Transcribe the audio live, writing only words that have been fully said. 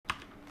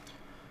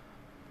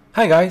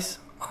Hi guys,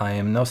 I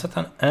am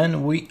NoSatan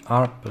and we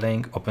are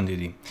playing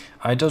OpenTTD.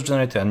 I just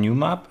generated a new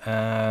map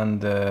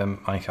and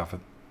I have a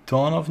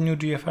ton of new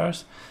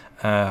GFRs.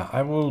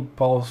 I will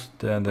post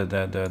the new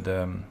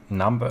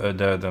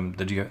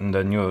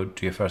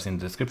GFRs in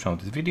the description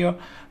of this video,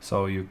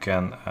 so you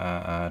can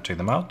check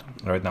them out.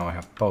 Right now I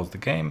have paused the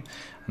game.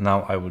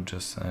 Now I will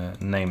just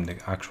name the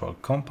actual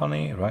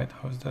company. Right?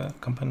 How is the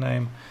company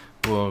name?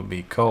 Will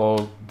be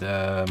called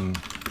the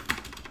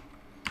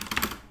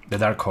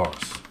Dark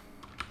Horse.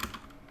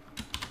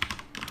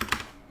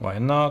 Why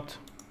not?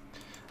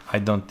 I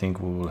don't think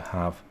we will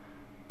have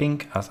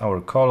pink as our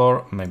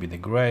color, maybe the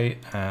gray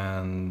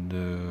and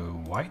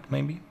white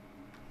maybe.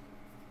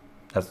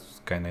 That's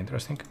kind of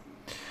interesting.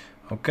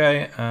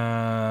 Okay,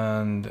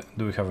 and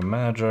do we have a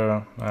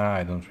manager?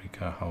 I don't really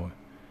care how.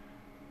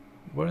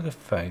 Where's the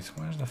face?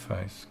 Where's the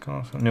face?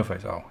 New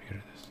face. Oh, here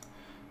it is.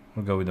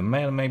 We'll go with the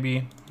male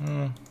maybe.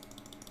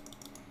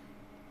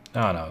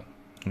 Oh,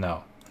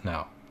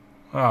 no.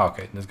 Oh,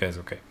 okay, this guy's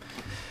okay.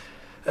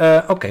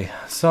 Okay,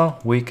 so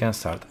we can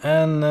start,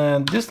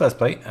 and this let's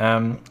play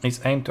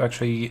is aimed to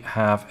actually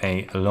have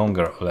a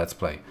longer let's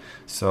play.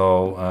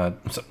 So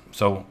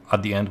so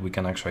at the end we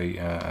can actually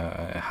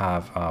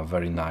have a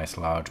very nice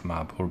large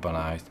map,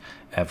 urbanized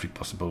every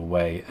possible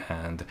way,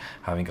 and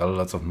having a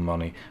lot of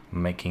money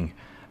making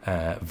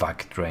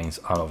VAC trains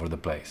all over the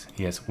place.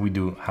 Yes, we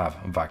do have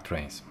VAC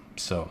trains,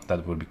 so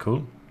that will be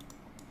cool.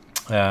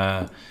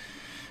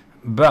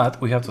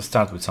 But we have to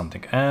start with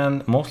something,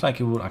 and most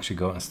likely we'll actually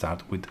go and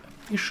start with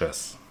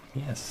fishes.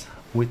 Yes,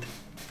 with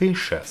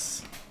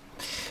fishes.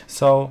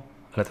 So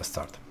let us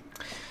start.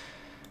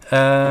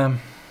 I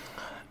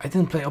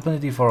didn't play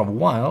OpenTTD for a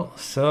while,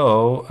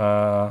 so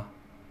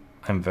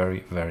I'm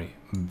very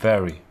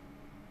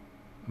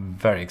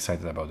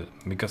excited about it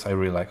because I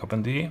really like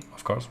OpenTTD,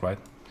 of course, right?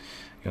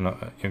 You know,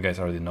 you guys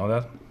already know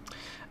that,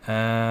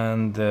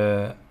 and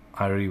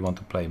I really want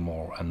to play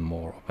more and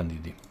more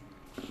OpenTTD.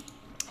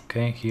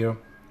 Okay, here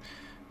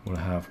we'll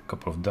have a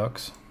couple of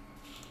ducks.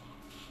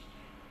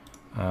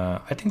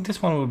 I think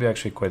this one will be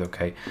actually quite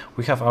okay.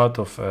 We have a lot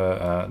of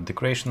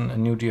decoration,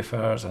 new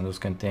GFRs and those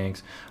kind of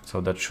things,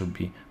 so that should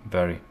be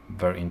very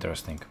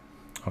interesting.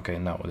 Okay,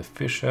 now with the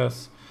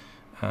fishes,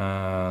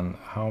 and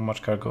how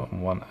much cargo?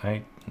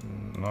 1.8.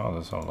 No,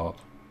 that's a lot.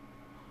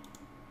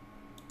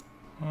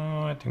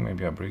 I think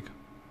maybe a brick,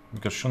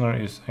 because schooner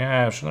is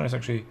schooner is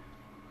actually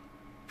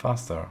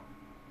faster.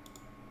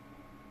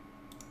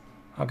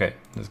 Okay,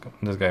 this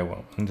guy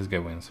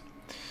wins.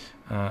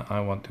 I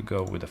want to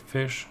go with a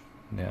fish.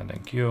 Yeah,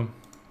 thank you.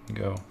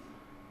 Go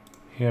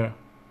here.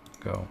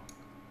 Go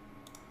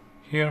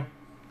here.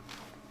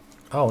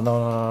 Oh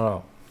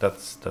no!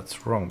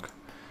 That's wrong.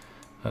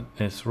 That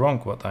is wrong.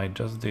 What I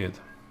just did.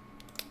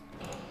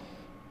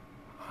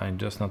 I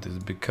just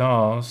noticed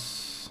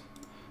because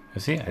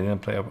you see I didn't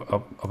play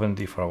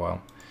OpenTTD for a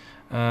while.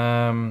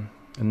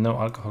 No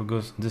alcohol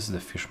goods. This is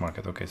the fish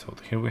market. Okay, so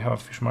here we have a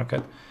fish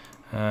market.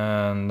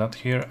 And not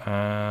here,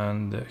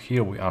 and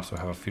here we also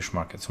have a fish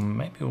market, so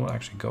maybe we'll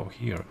actually go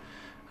here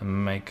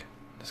and make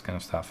this kind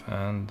of stuff.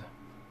 And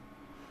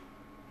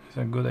is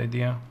a good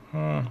idea?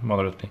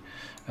 Moderately.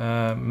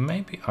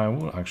 Maybe I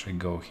will actually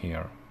go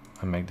here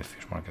and make the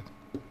fish market.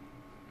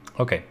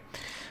 Okay,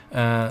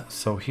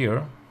 so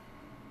here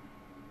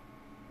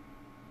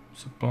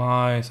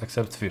supplies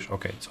accept fish.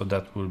 Okay, so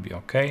that will be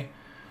okay,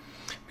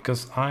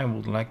 because I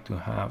would like to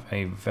have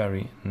a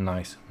very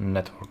nice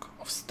network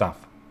of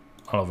stuff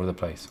all over the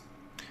place.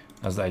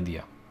 That's the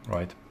idea,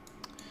 right?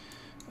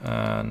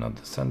 Not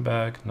the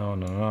sandbag.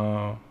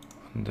 No.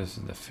 This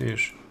is the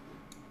fish.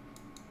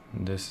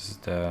 This is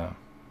the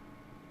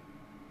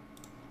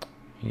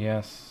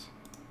yes.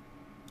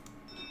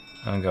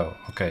 And go.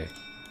 Okay.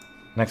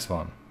 Next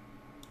one.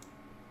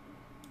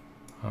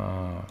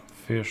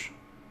 Fish.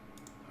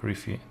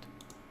 Refeed.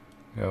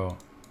 Go.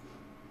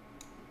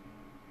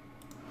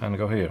 And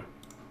go here.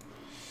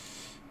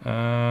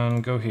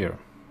 And go here.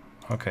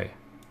 Okay.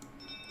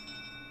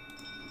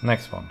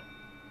 Next one.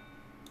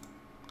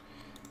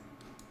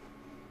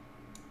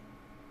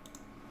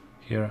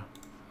 Here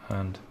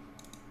and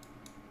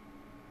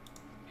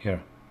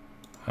here,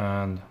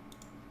 and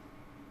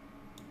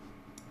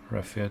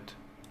refit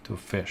to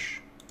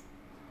fish.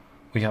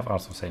 We have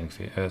also sailing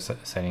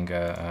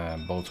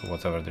boats or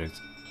whatever there is.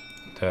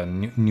 The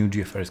new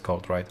GFR is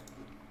called, right?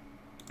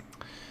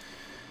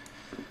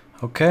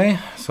 Okay,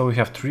 so we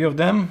have 3 of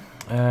them.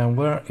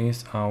 Where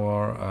is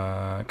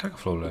our cargo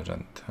flow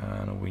legend?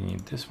 And we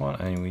need this one,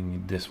 and we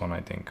need this one,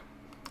 I think.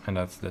 And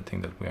that's the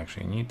thing that we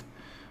actually need.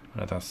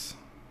 Let us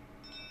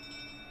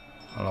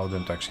allow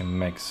them to actually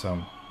make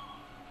some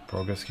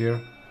progress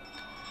here.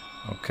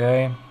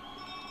 Okay.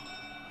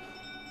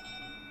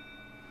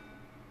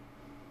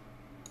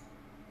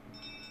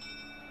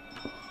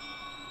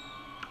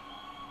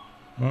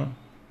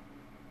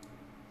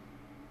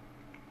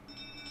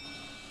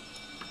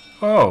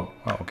 Oh,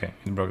 okay,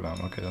 it broke down.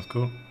 Okay, that's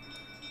cool.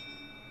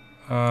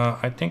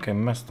 I think I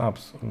messed up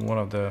one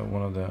of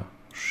the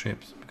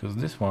ships, because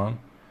this one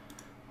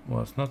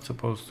was not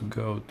supposed to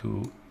go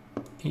to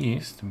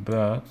east,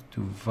 but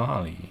to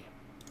valley.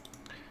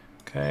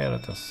 Okay,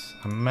 let us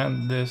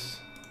amend this.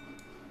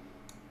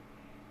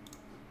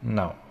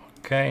 Now,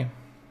 okay.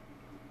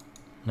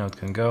 Now it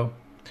can go.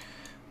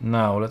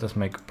 Now let us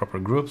make proper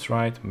groups,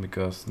 right?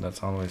 Because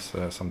that's always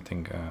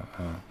something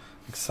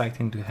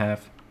exciting to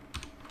have.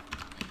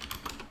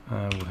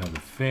 We'll have the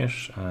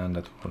fish, and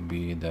that will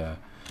be the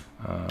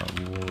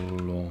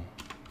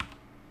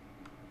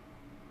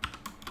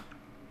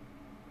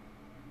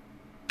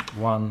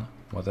one,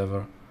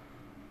 whatever.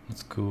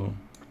 That's cool.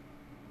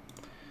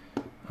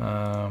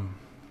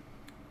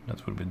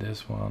 That will be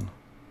this one.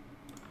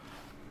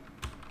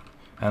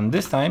 And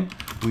this time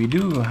we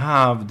do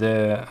have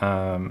the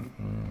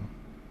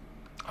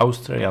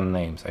Australian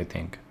names, I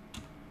think.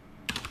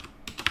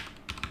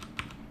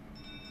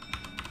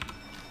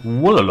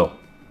 Wololo.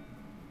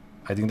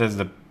 I think that's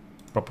the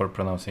proper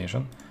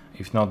pronunciation.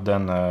 If not,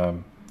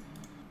 then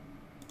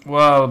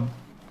well,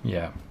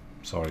 yeah,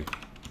 sorry.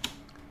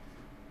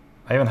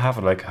 I even have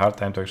like a hard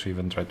time to actually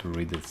even try to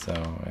read it. So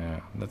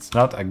yeah, that's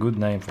not a good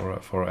name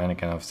for any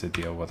kind of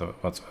city or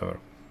whatsoever.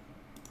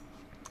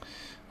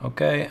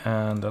 Okay,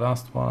 and the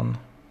last one.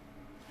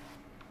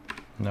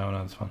 No,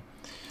 not this one.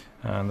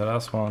 And the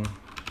last one.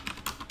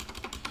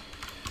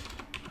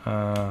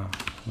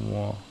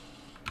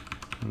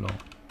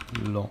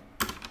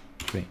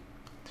 Three.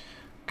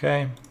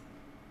 Okay.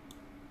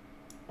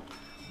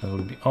 That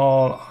will be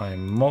all.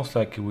 Most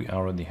likely we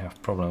already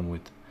have problem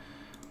with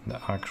the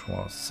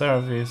actual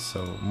service,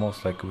 so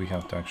most likely we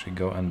have to actually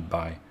go and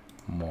buy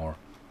more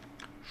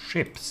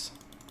ships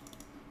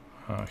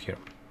here.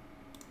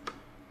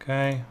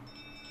 Okay,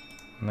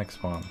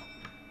 next one,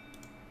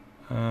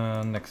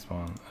 next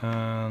one,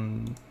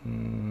 and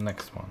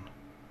next one.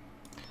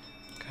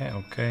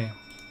 Okay.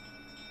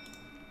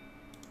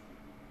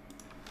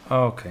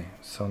 Okay,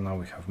 so now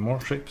we have more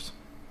ships.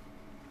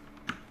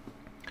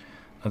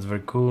 That's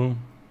very cool.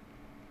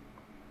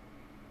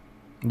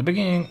 The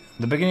beginning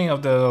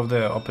of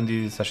the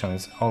OpenTTD session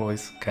is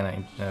always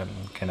kind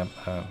of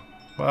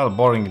well,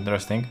 boring,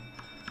 interesting.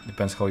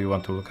 Depends how you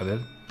want to look at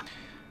it.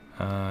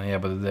 Yeah,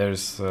 but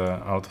there's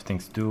a lot of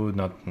things to do,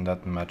 not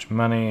that much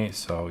money,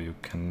 so you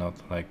cannot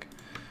like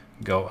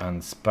go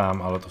and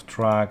spam a lot of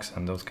tracks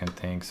and those kind of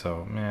things.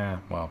 So yeah,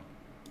 well,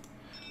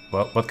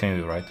 what can you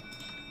do, right?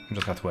 You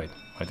just have to wait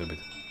a bit.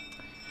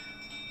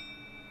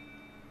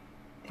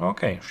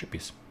 Okay,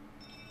 shippies.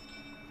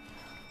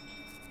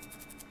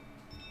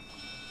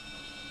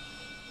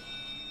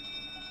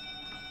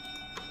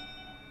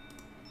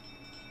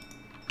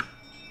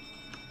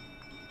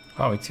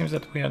 Oh, it seems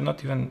that we are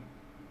not even.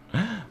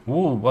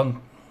 Whoa,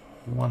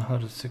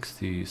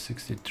 160,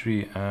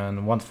 63,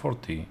 and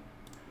 140.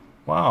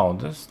 Wow,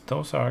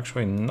 those are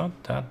actually not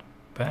that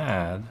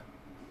bad.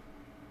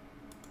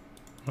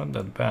 Not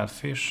that bad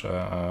fish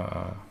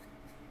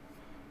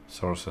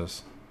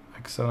sources.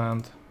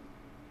 Excellent.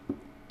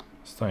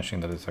 Astonishing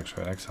that it's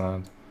actually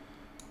excellent.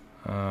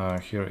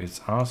 Here it's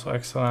also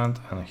excellent,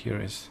 and here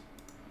is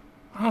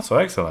also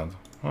excellent.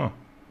 Oh,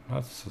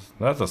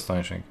 that's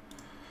astonishing.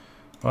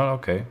 Well,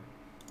 okay.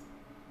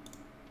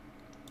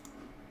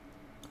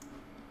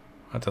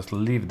 Let us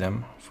leave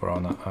them for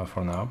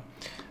now,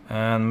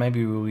 and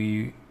maybe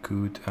we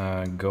could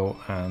go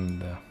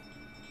and.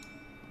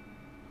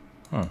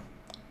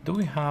 Do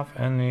we have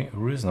any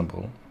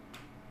reasonable?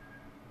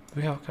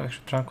 Do we have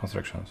actually tram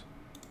constructions?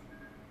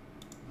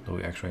 Do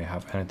we actually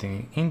have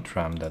anything in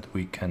tram that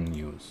we can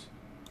use?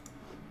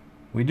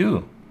 We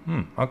do.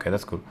 Okay,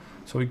 that's cool.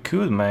 So we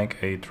could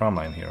make a tram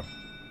line here,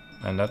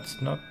 and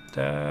that's not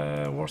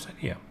the worst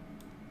idea.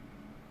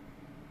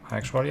 I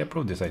actually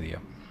approve this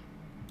idea.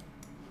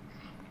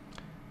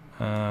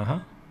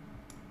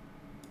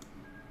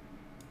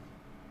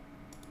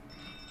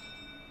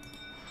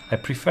 I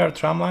prefer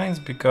tram lines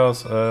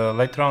because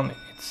later on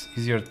it's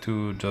easier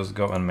to just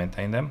go and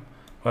maintain them.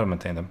 Well,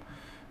 maintain them.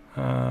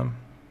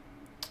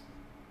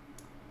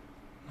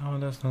 No,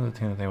 that's not the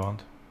thing that I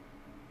want.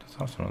 That's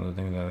also not the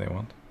thing that I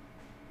want.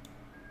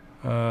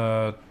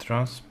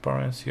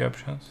 Transparency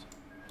options.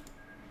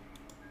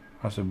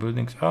 Also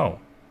buildings. Oh,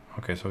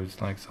 okay, so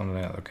it's like something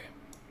like that. Okay.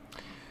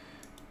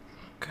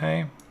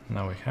 Okay,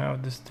 now we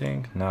have this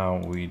thing. Now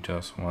we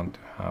just want to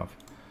have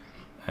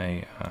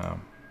a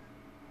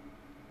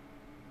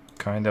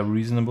kind of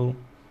reasonable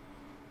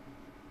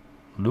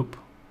loop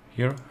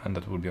here, and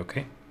that will be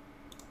okay.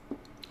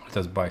 Let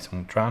us buy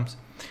some trams.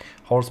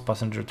 Horse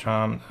passenger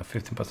tram,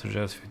 15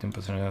 passengers, 15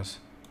 passengers.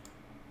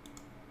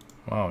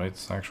 Wow,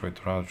 it's actually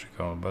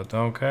tragical, but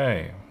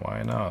okay,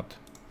 why not?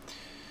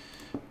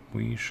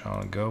 We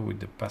shall go with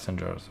the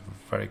passengers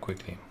very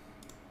quickly.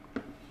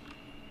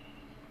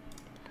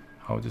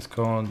 How it is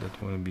called?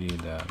 That will be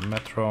the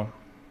metro,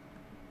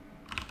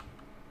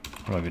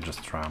 or maybe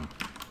just tram.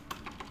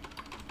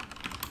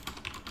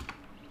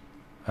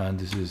 And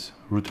this is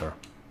router.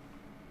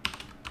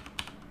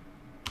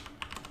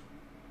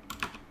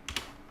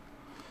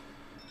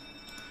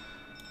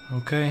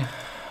 Okay,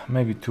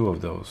 maybe two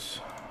of those.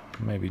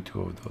 Maybe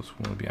two of those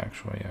will be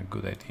actually a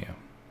good idea.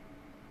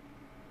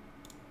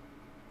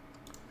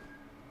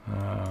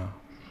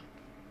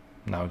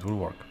 Now it will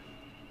work.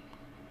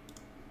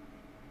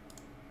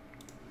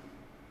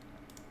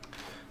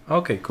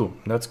 Okay, cool.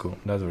 That's cool.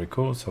 That's very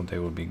cool. So they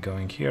will be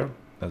going here.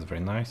 That's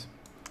very nice.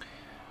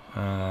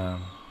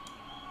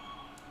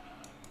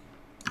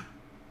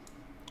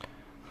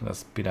 Let's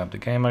speed up the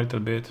game a little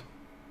bit.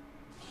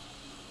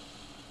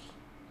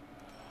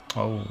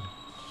 Oh.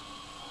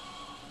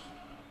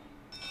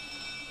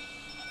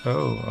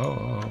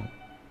 Oh.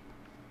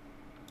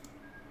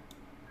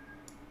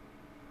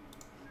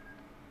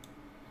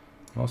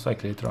 Most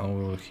likely later on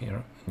we will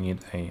here need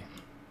a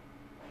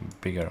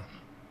bigger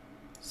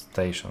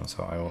station,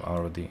 so I will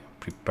already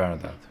prepare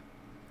that.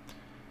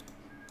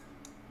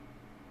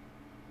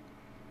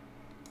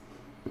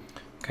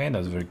 Okay,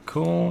 that's very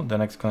cool. The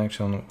next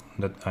connection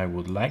that I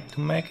would like to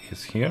make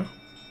is here.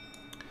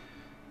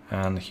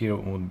 And here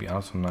would be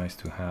also nice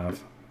to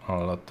have a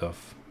lot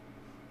of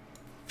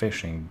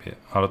fishing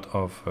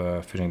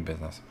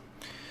business.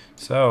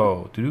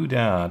 So to do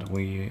that,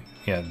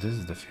 this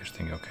is the fish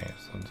thing. Okay,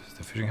 so this is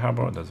the fishing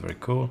harbor. That's very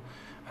cool.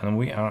 And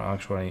we are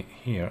actually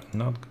here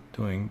not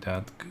doing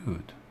that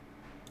good.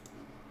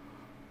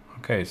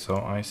 Okay, so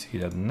I see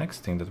that the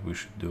next thing that we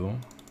should do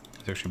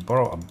is actually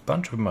borrow a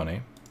bunch of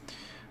money,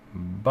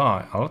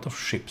 buy a lot of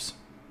ships.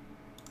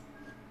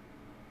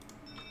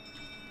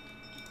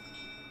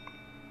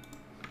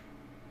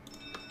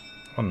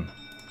 One,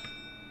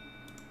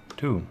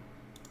 two,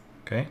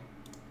 okay,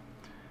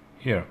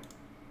 here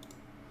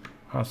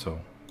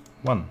also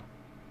 1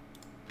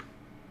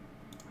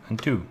 and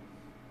 2,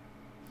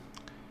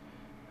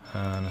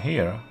 and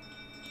here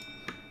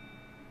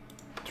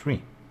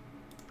 3,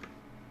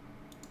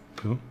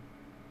 2,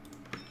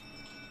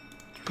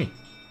 3.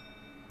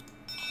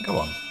 Go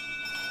on.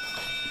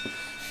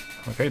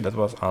 Okay, that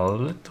was a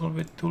little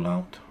bit too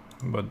loud,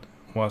 but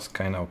was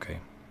kind of okay.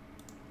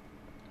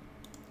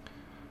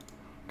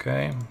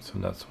 Okay, so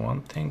that's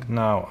one thing.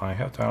 Now I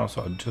have to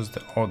also adjust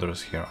the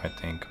orders here, I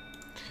think,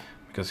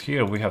 because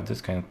here we have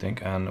this kind of thing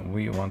and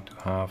we want to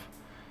have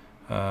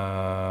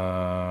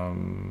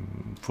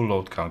full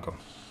load cargo,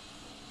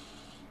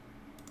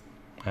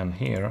 and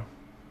here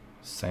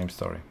same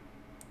story,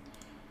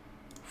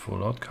 full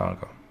load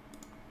cargo.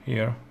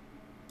 Here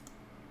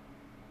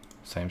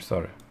same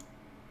story,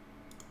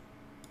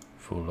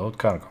 full load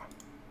cargo.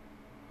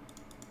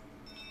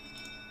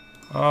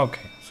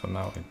 Okay, so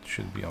now it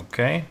should be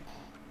okay.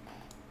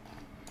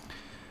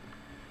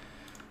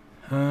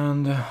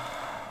 And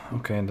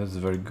okay, that's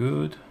very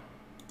good.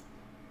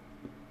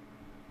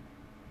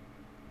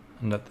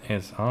 And that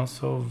is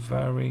also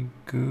very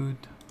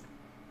good.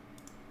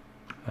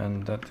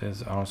 And that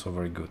is also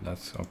very good.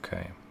 That's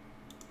okay.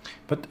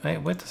 But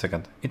wait a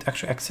second. It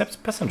actually accepts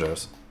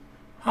passengers.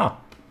 Huh.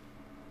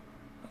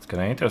 That's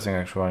kind of interesting,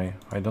 actually.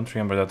 I don't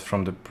remember that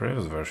from the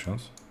previous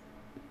versions.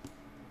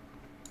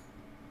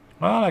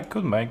 Well, I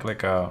could make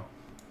like a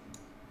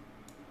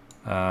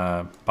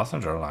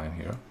passenger line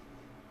here.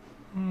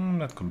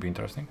 That could be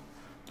interesting.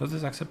 Does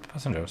this accept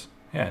passengers?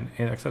 Yeah,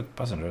 it accepts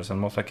passengers,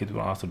 and most likely it will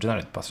also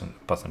generate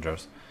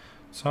passengers.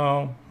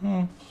 So,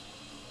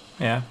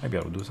 yeah, maybe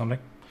I will do something.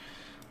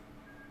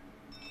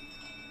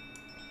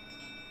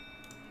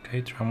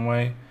 Okay,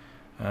 tramway,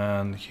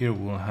 and here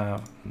we'll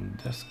have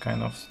this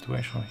kind of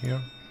situation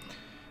here.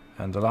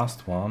 And the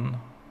last one,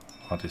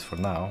 what is for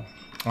now?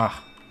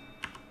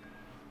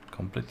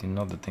 Completely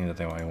not the thing that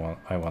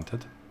I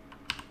wanted.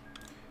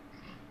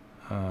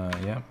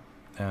 Yeah.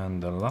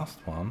 And the last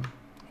one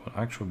will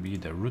actually be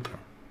the router.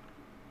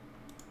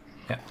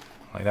 Yeah,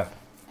 like that.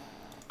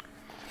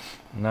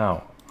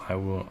 Now I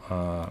will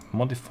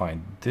modify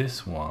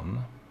this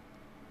one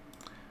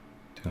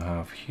to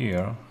have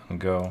here and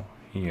go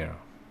here.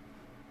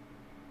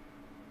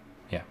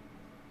 Yeah,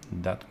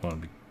 that will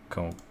be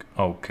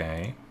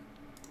okay.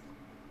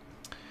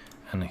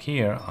 And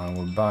here I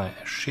will buy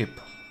a ship.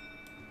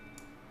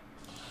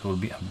 It will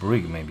be a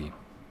brig maybe,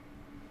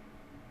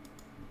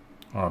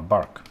 or a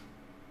bark.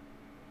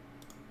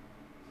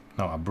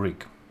 No, a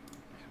brig.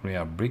 Really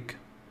a brig.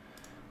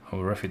 I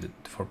will refit it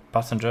for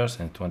passengers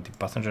and 20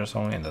 passengers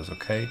only, and that's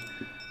okay.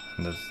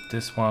 And there's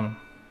this one.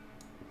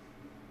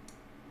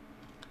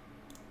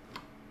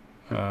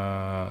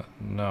 No,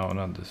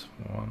 not this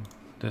one.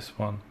 This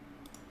one.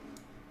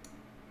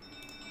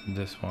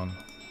 This one.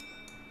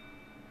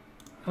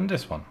 And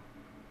this one.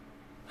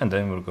 And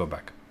then we'll go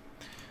back.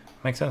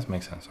 Makes sense?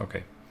 Makes sense.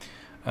 Okay.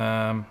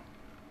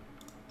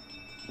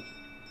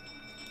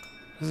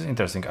 This is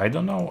interesting. I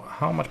don't know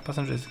how much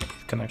passengers it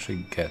can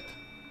actually get.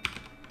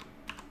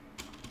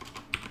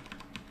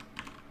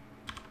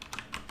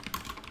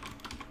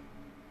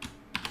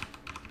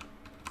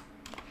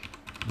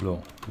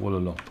 Low,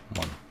 low,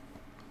 1.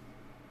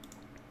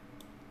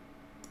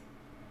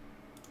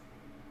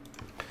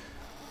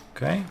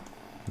 Okay,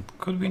 it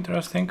could be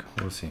interesting.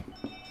 We'll see.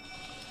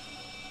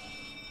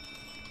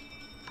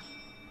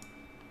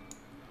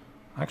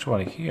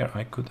 Actually, here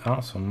I could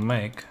also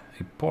make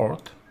a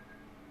port.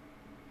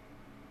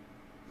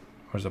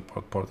 Where's the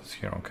port? Port is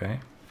here, okay.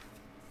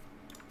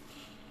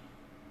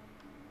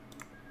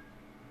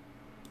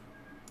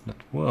 That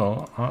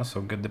will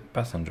also get the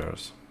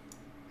passengers.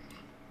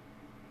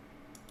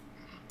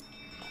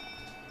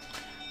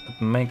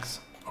 makes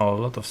a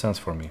lot of sense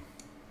for me.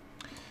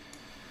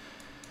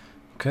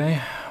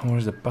 Okay,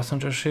 where's the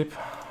passenger ship?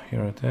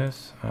 Here it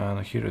is,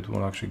 and here it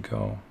will actually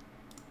go.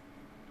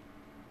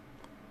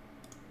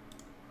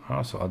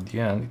 Also at the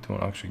end it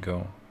will actually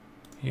go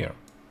here.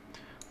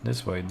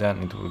 This way,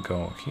 then it will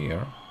go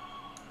here.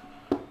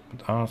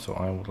 But also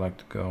I would like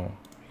to go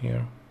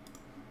here,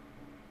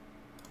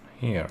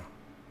 here,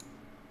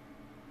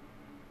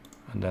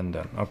 and then.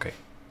 Okay,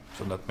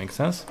 so that makes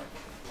sense.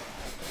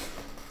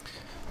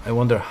 I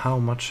wonder how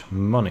much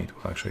money it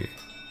will actually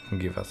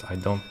give us. I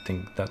don't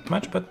think that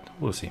much, but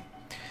we'll see.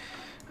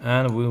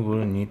 And we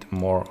will need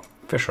more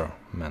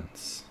fishermen.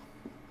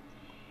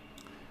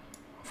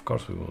 Of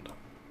course we would.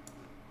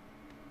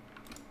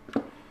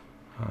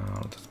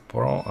 Let's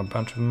borrow a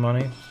bunch of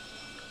money.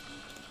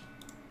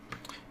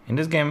 In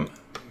this game,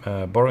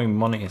 borrowing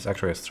money is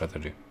actually a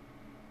strategy.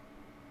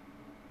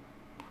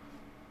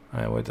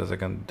 Wait a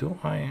second, do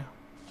I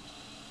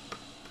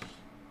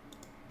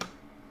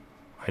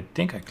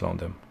think I cloned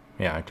them.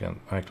 Yeah, I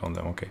cloned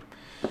them, okay.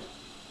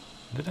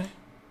 Did I?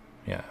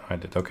 Yeah, I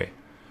did, okay.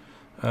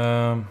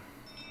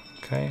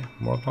 Okay,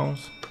 more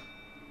clones.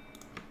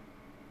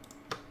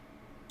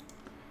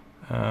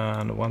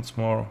 And once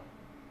more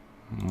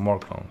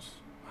clones.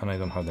 And I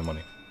don't have the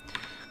money.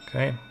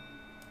 Okay.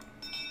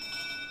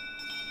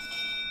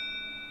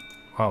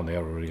 Wow, they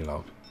are really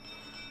loud.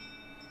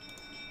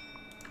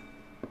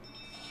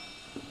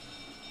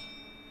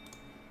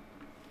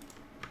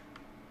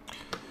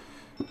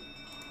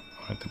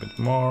 A bit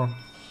more.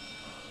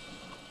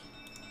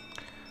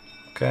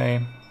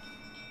 Okay.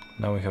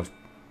 Now we have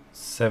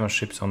 7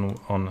 ships on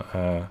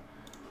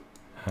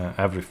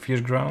every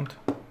fishing ground.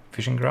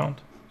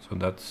 So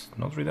that's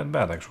not really that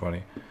bad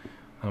actually.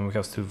 And we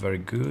have still very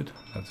good.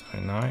 That's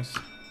very nice.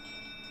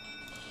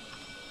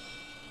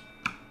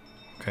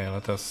 Okay,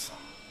 let us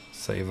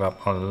save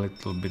up a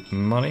little bit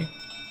money.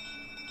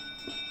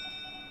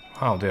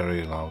 Wow, they're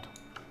really loud.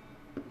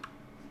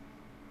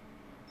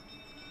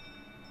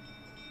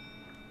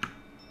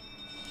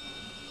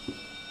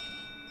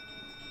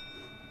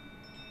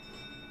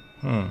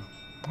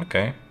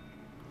 Okay.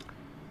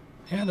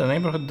 Yeah, the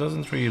neighborhood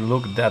doesn't really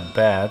look that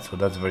bad, so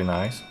that's very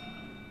nice.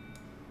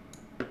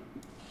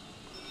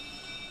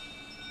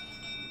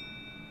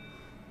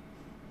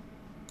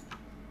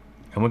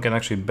 And we can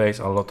actually base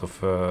a lot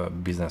of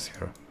business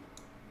here.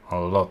 A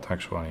lot,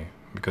 actually.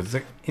 Because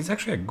it's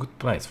actually a good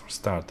place for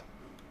start.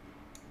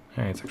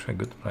 Yeah, it's actually a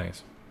good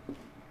place.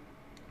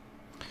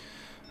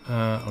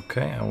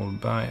 Okay, I will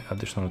buy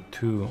additional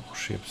 2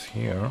 ships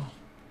here.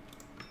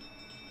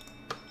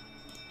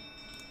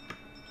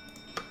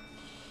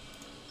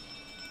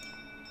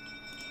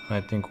 I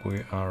think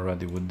we are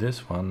ready with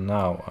this one.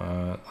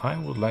 Now, I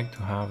would like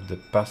to have the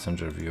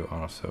passenger view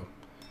also.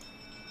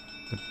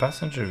 The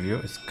passenger view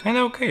is kind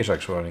of okay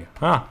actually.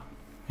 Ah,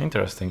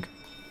 interesting.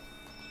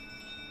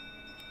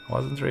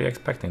 Wasn't really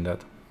expecting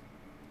that.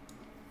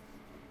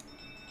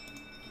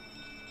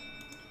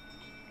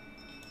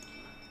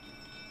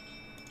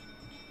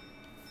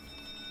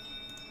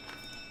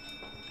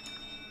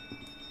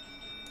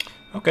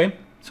 Okay,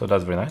 so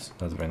that's very nice.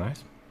 That's very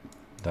nice.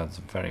 That's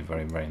very,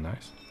 very, very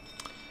nice.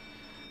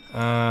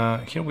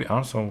 Here we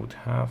also would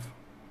have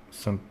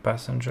some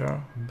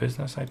passenger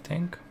business, I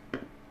think,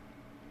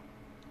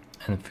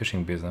 and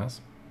fishing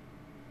business.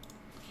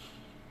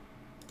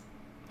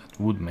 That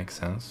would make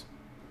sense.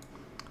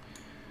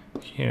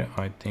 Here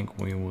I think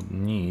we would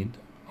need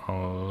a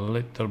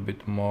little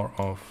bit more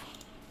of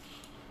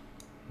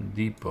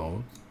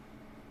depot.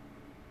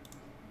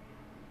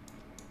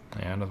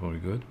 Yeah, that will be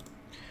good.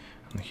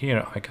 And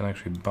here I can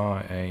actually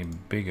buy a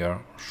bigger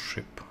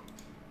ship.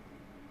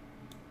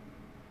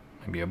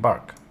 Maybe a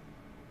bark.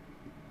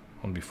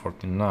 Won't be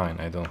 49.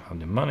 I don't have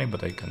the money,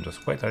 but I can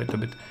just wait a little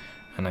bit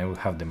and I will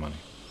have the money.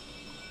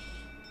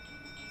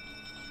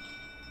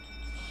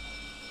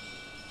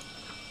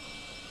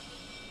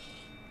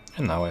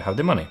 And now I have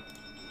the money.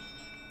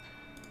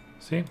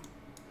 See?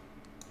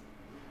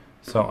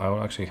 So I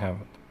will actually have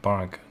the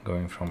bark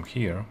going from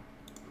here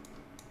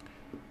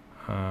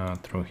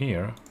through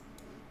here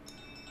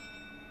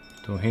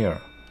to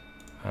here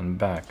and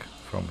back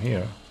from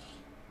here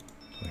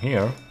to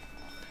here.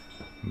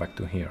 Back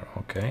to here.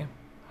 Okay,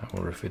 I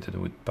will refit it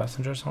with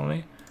passengers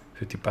only.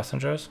 50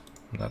 passengers.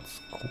 That's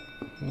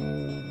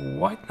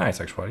quite nice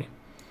actually.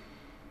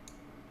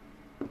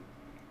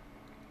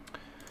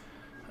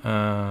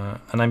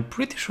 And I'm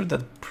pretty sure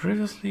that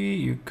previously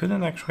you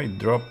couldn't actually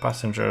drop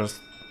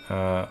passengers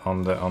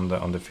on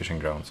the fishing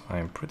grounds. I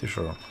am pretty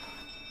sure.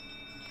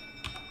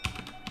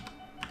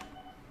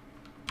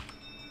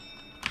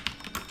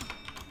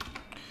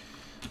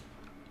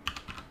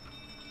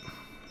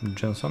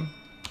 Johnson.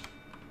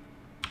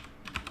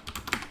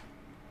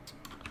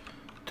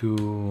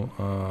 To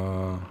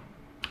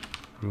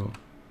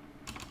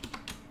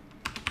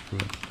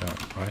there,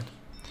 right?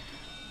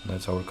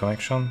 That's our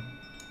connection.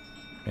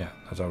 Yeah,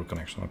 that's our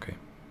connection. Okay.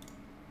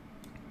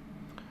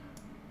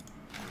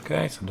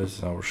 Okay, so this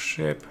is our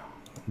ship.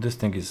 This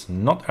thing is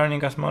not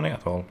earning us money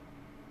at all.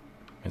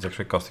 It's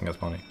actually costing us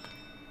money.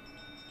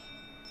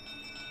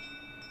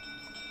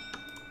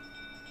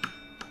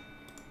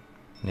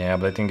 Yeah,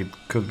 but I think it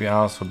could be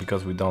also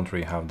because we don't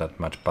really have that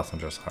much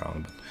passengers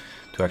around. But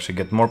to actually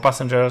get more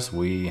passengers,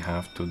 we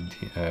have to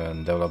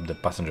develop the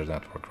passenger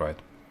network, right?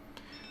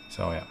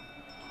 So yeah.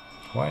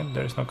 Why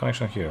there is no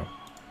connection here?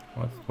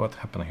 What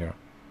happened here?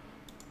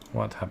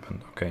 What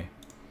happened? Okay.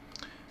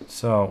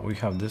 So we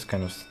have this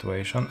kind of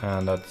situation,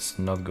 and that's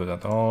not good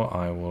at all.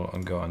 I will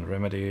go and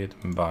remedy it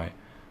by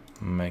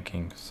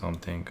making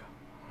something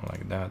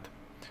like that,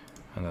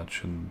 and that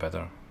should be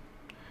better.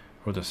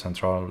 Router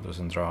central.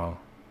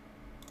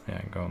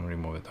 Yeah, go and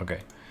remove it. Okay.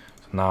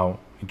 So now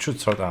it should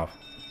sort out.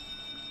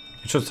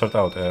 It should sort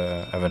out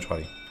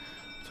eventually.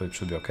 So it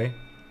should be okay.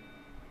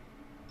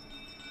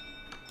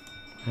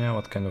 Yeah,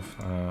 what kind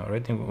of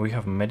rating? We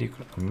have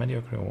mediocre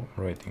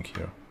rating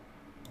here.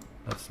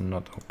 That's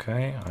not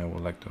okay. I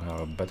would like to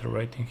have a better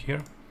rating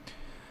here.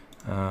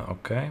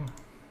 Okay.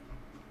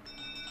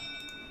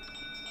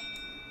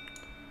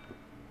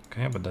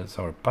 Okay, but that's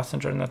our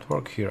passenger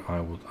network. Here I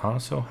would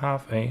also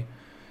have a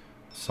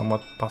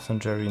somewhat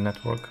passenger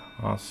network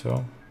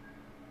also.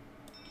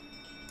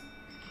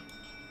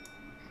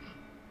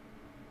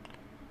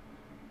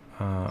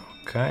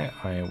 Okay,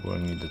 I will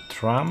need the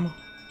tram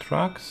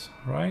tracks,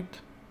 right?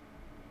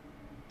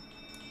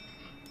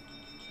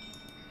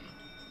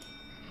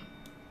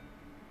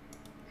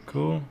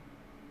 Cool.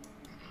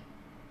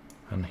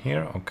 And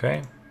here,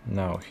 okay.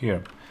 Now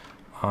here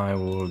I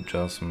will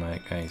just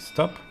make a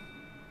stop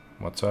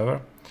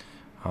whatsoever.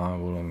 I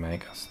will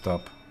make a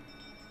stop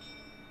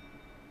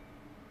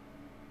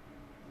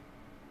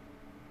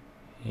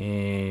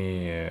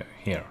here.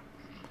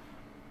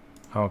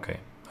 Okay,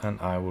 and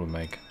I will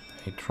make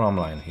a tram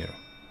line here.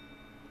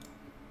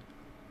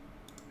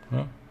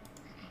 Huh?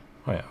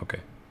 Oh yeah,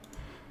 okay.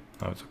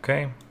 Now it's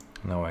okay.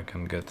 Now I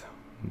can get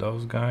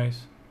those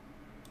guys.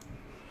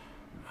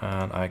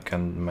 And I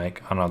can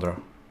make another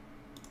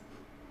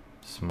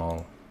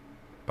small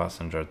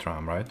passenger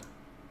tram, right?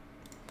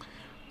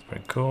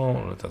 Very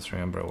cool. Let us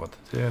remember what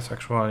it is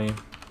actually.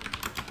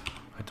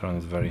 Tram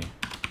is very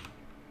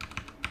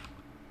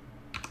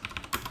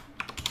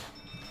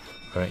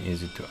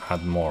easy to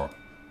add more.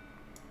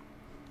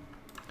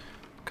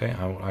 Okay,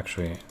 I will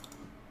actually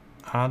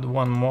add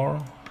one more.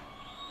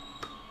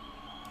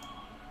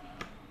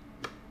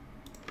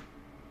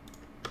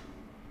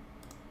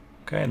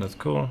 Okay, that's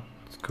cool.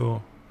 That's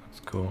cool.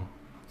 That's cool.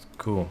 That's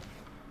cool.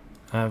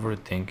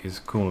 Everything is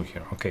cool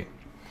here. Okay.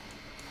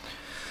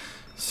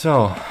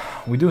 So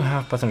we do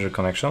have passenger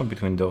connection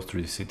between those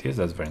three cities.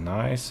 That's very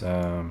nice.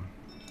 I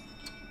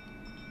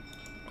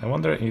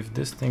wonder if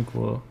this thing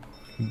will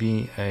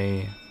be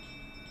a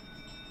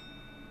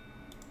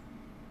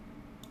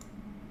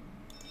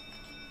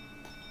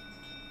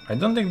I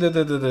don't think that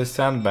the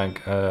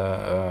sandbank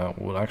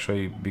will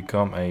actually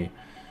become a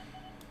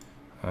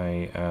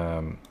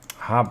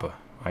hub.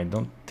 I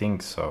don't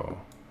think so.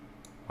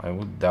 I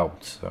would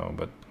doubt so,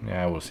 but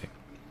yeah, we'll see.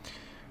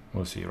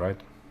 We'll see, right?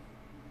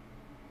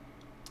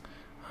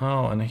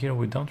 Oh, and here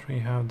we don't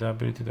really have the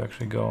ability to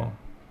actually go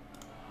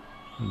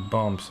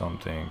bomb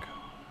something.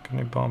 Can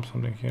we bomb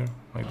something here?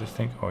 Like this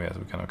thing? Oh yes,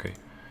 we can, okay.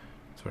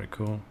 It's very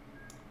cool.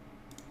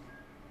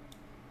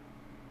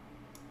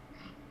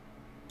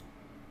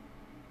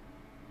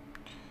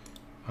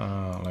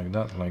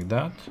 Like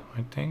that,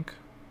 I think.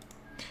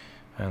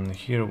 And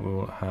here we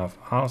will have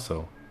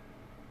also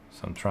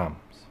some trams,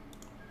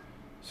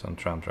 some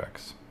tram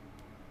tracks.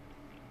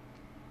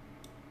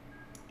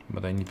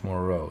 But I need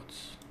more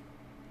roads.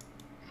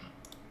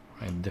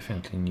 I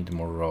definitely need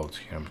more roads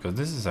here because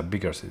this is a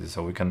bigger city,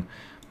 so we can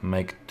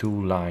make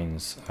two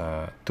lines,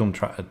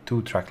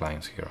 two track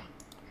lines here.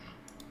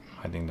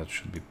 I think that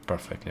should be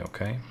perfectly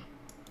okay.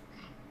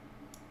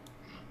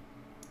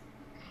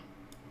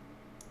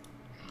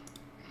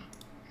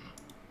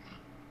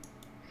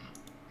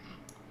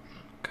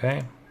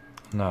 Okay,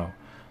 now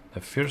the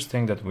first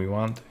thing that we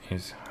want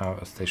is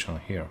have a station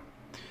here.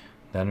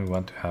 Then we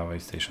want to have a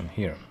station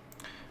here.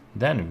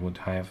 Then we would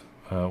have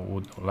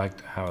would like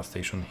to have a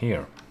station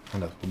here,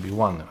 and that would be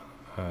one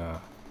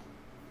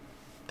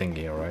thing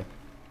here, right?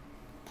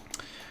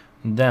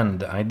 Then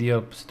the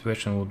ideal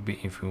situation would be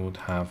if we would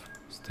have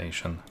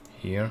station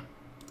here,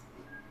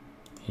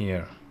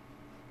 here,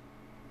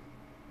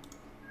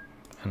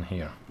 and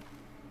here.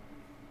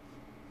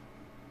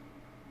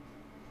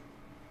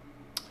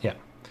 Yeah,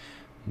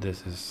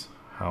 this is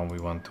how we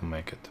want to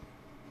make it.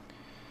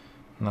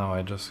 Now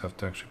I just have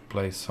to actually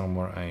place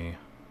somewhere a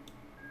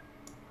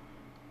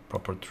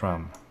proper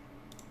tram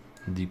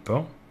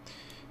depot,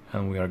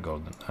 and we are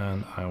golden,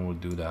 and I will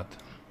do that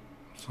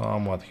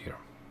somewhat here.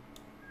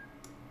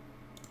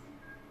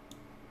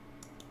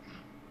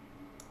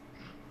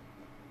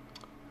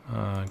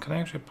 Can I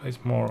actually place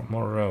more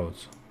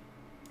roads?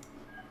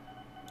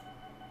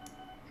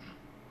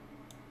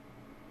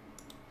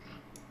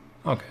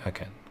 Okay, I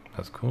can.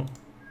 That's cool.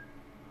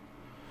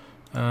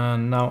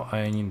 And now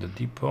I need the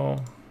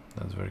depot.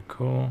 That's very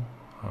cool.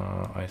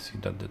 I see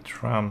that the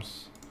tram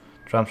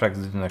tracks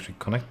didn't actually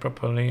connect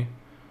properly.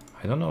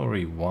 I don't know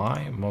really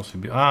why.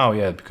 Mostly oh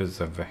yeah, because it's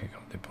a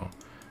vehicle depot.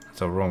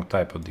 It's a wrong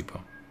type of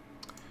depot.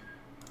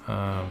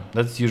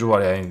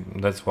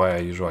 That's why I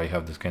usually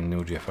have this kind of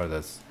new GFR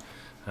that's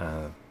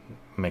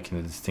making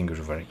the distinguish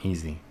very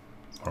easy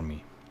for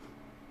me.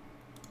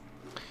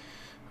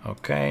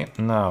 Okay,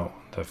 now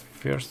the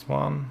first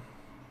one,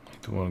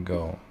 it will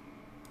go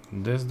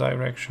this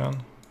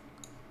direction,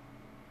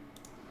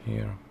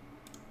 here,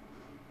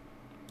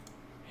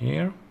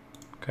 here,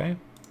 okay.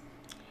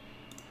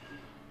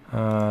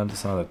 This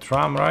is another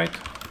tram, right?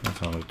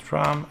 That's another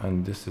tram,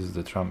 and this is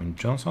the tram in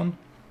Johnson.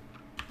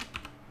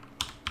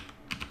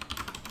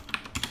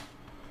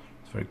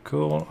 It's very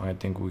cool. I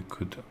think we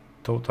could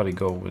totally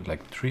go with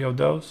like 3 of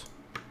those.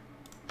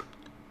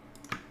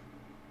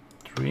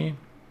 3.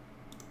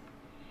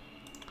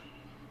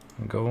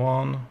 Go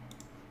on.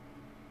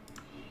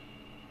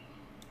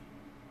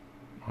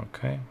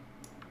 Okay.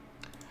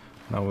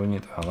 Now we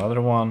need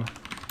another one.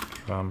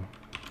 Tram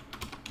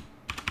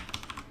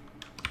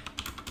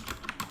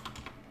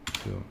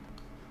 2.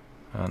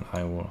 And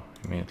I will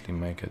immediately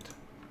make it.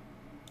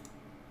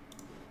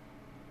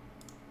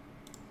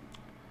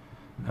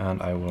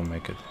 And I will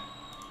make it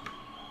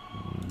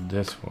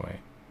this way.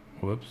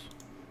 Whoops,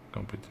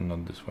 completely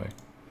not this way.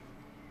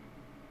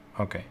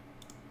 Okay.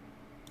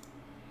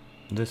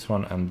 This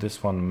one and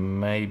this one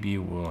maybe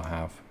we'll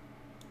have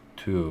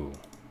 2.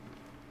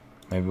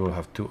 Maybe we'll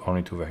have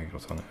only two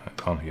vehicles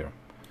on here.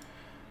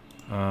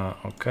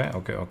 Okay.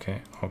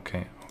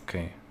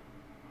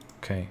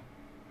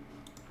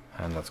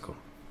 And that's cool.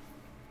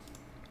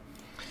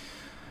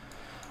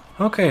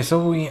 Okay,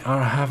 so we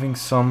are having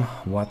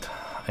somewhat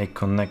a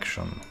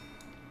connection.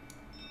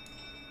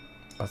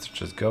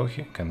 Passengers go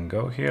here, can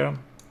go here.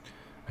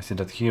 I see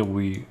that here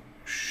we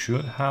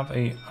should have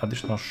a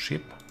additional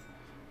ship.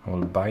 I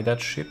will buy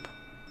that ship.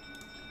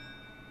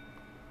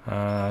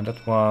 That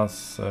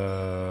was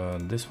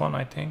this one,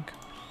 I think.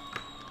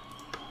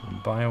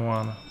 Buy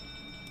one,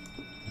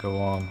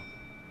 go on,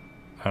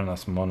 earn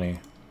us money,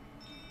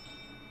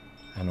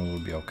 and we will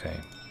be okay.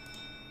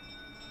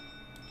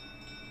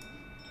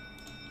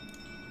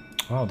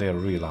 Oh, they are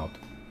really loud.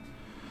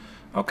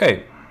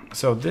 Okay,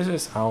 so this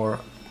is our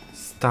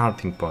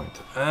starting point,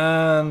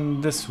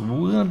 and this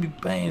will be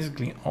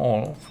basically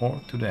all for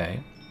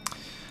today.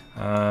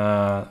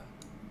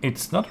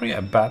 It's not really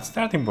a bad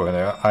starting point,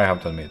 I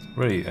have to admit.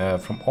 Really,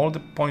 from all the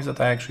points that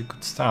I actually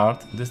could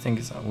start, this thing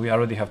is, we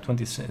already have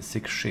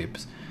 26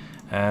 ships,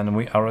 and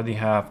we already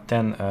have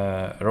 10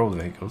 road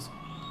vehicles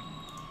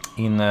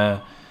in,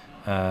 and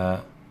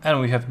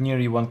we have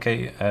nearly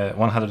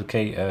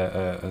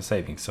 100k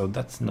savings. So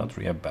that's not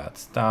really a bad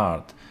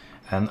start,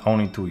 and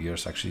only 2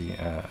 years actually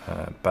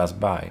pass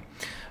by.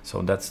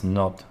 So that's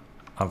not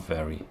a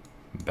very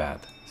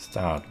bad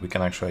start. We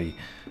can actually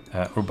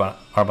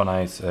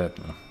urbanize.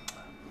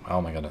 Oh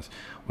my goodness,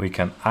 we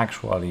can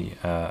actually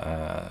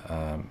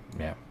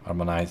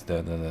urbanize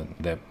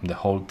the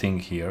whole thing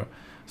here,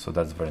 so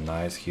that's very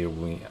nice. Here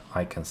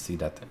I can see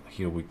that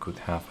here we could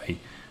have a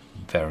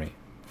very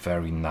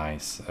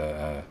nice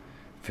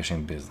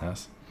fishing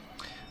business.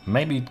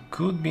 Maybe it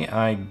could be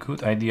a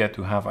good idea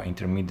to have an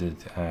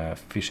intermediate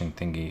fishing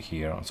thingy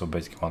here, so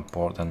basically one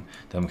port, and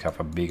then we have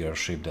a bigger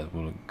ship that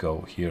will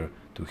go here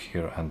to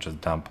here and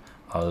just dump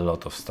a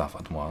lot of stuff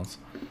at once.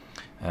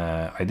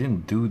 I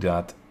didn't do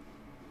that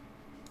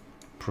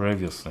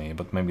previously,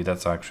 but maybe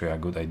that's actually a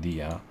good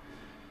idea.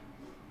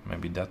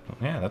 Maybe that,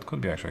 yeah, that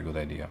could be actually a good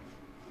idea.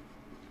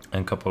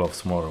 And a couple of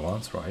smaller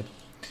ones, right?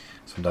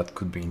 So that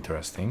could be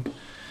interesting.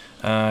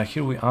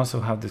 Here we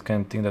also have this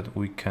kind of thing that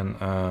we can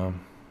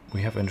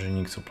we have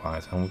engineering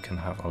supplies, and we can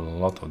have a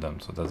lot of them,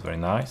 so that's very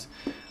nice.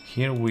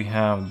 Here we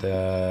have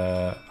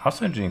the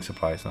also engineering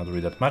supplies, not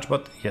really that much,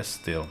 but yes,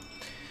 still.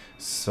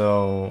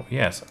 So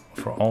yes,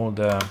 for all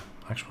the,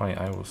 actually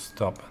I will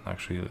stop and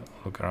actually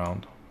look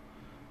around,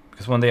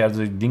 because when they are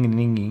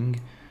ding-dinging,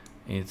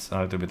 it's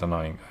a little bit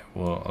annoying. I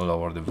will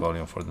lower the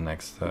volume for the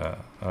next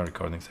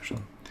recording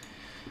session.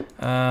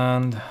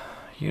 And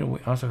here we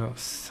also have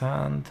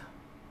sand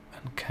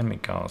and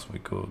chemicals we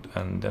could,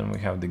 and then we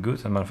have the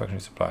goods and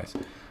manufacturing supplies.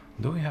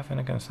 Do we have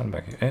any kind of sand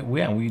back here?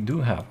 Yeah, we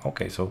do have.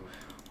 Okay, so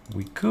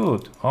we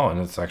could, oh, and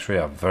it's actually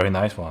a very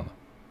nice one.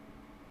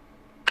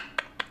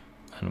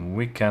 And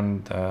we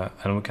can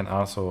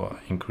also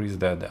increase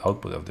the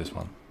output of this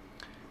one.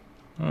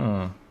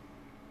 And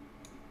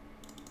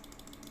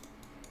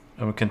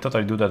we can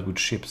totally do that with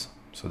ships,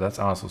 so that's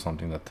also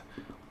something that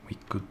we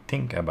could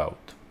think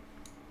about.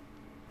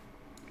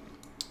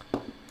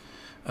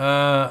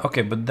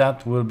 Okay, but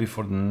that will be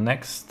for the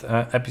next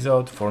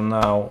episode. For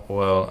now,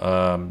 well,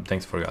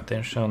 thanks for your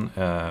attention.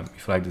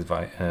 If you like this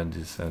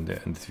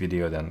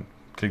video, then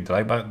click the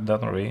like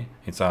button. Really,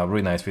 it's a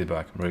really nice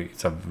feedback.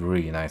 It's a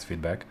really nice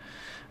feedback.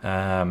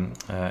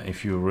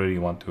 If you really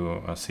want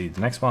to see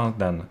the next one,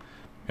 then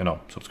you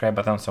know, subscribe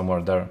button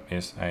somewhere there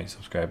is a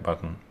subscribe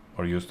button,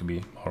 or used to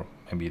be, or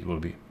maybe it will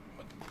be.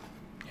 But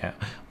yeah,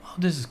 wow,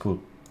 this is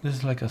cool. This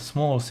is like a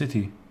small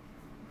city.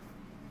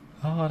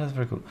 Oh, that's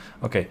very cool.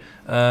 Okay,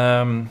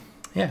 yeah,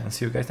 and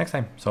see you guys next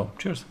time. So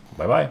cheers,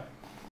 bye bye.